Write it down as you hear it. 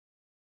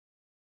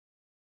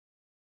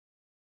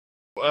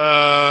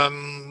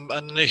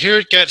and here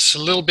it gets a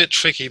little bit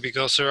tricky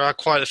because there are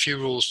quite a few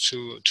rules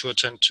to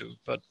attend to.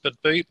 But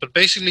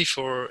basically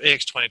for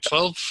AX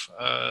 2012,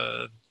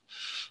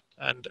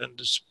 and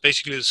it's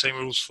basically the same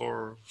rules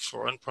for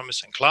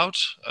on-premise and cloud.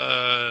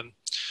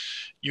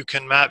 You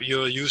can map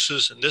your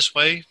users in this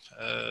way.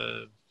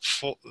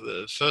 For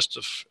the 1st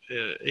of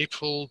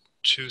April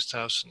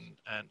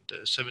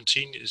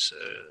 2017 is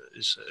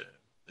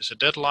a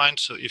deadline.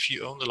 So if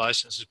you own the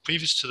licenses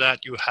previous to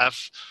that, you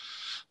have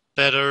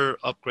better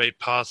upgrade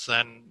path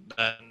than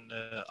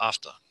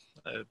after,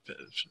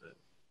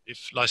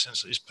 if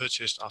license is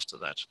purchased after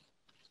that.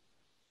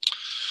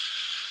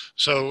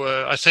 So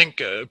I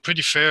think a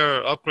pretty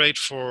fair upgrade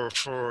for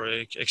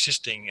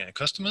existing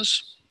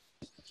customers.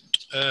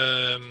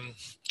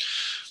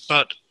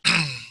 But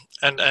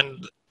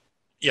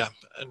yeah,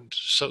 and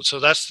so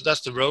that's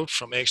the road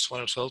from AX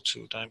 2012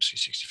 to Dynamics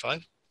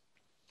 365.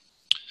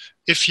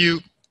 If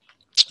you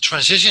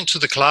transition to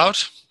the cloud,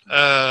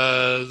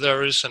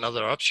 there is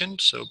another option.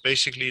 So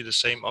basically the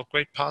same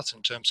upgrade path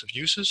in terms of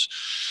users.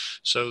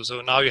 So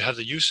now you have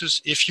the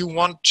users. If you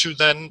want to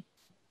then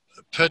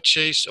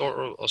purchase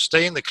or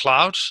stay in the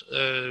cloud,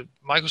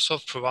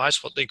 Microsoft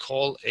provides what they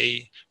call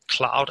a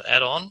cloud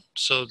add-on.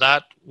 So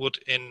that would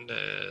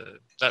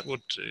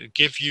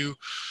give you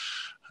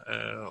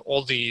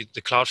all the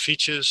cloud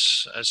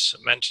features. As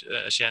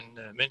Jan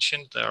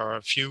mentioned, there are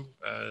a few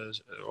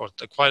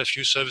quite a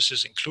few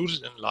services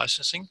included in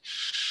licensing,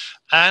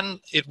 and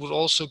it would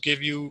also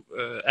give you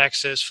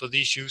access for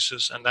these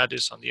users, and that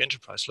is on the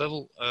enterprise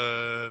level,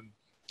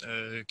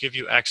 give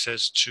you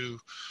access to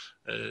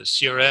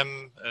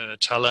CRM,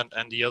 talent,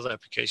 and the other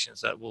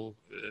applications that will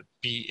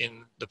be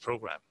in the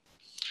program.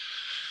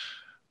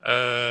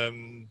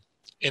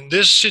 In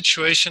this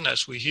situation,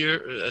 as we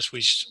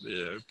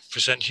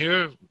present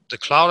here, the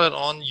cloud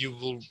add-on, you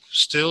will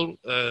still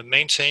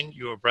maintain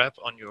your BRAP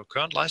on your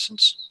current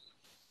license.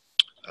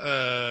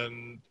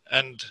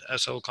 And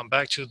as I will come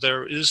back to,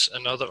 there is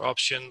another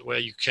option where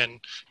you can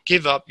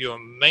give up your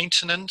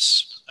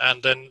maintenance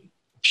and then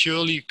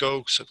purely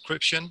go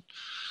subscription.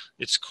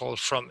 It's called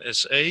From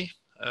SA. In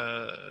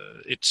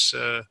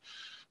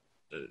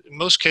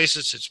most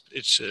cases,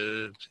 it's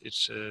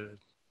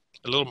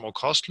a little more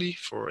costly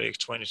for AX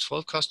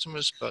 2012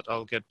 customers, but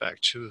I'll get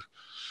back to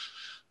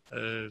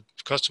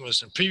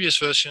customers in previous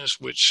versions,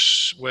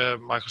 where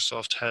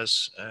Microsoft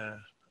has a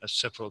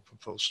separate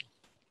proposal.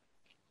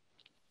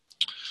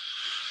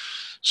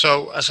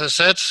 So as I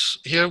said,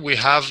 here we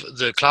have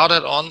the cloud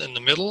add-on in the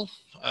middle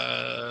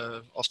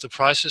of the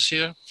prices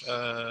here,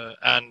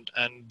 and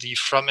the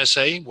From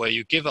SA, where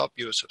you give up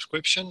your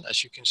subscription.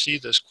 As you can see,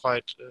 there's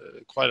quite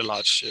a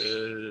large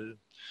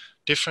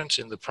difference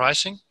in the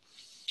pricing.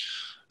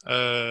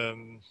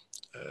 And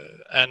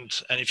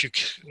if you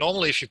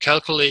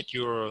calculate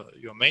your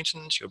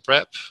maintenance, your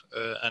BREP,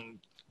 and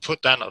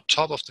put that on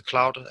top of the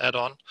cloud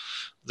add-on,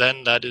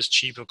 then that is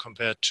cheaper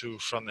compared to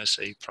From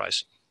SA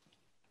pricing.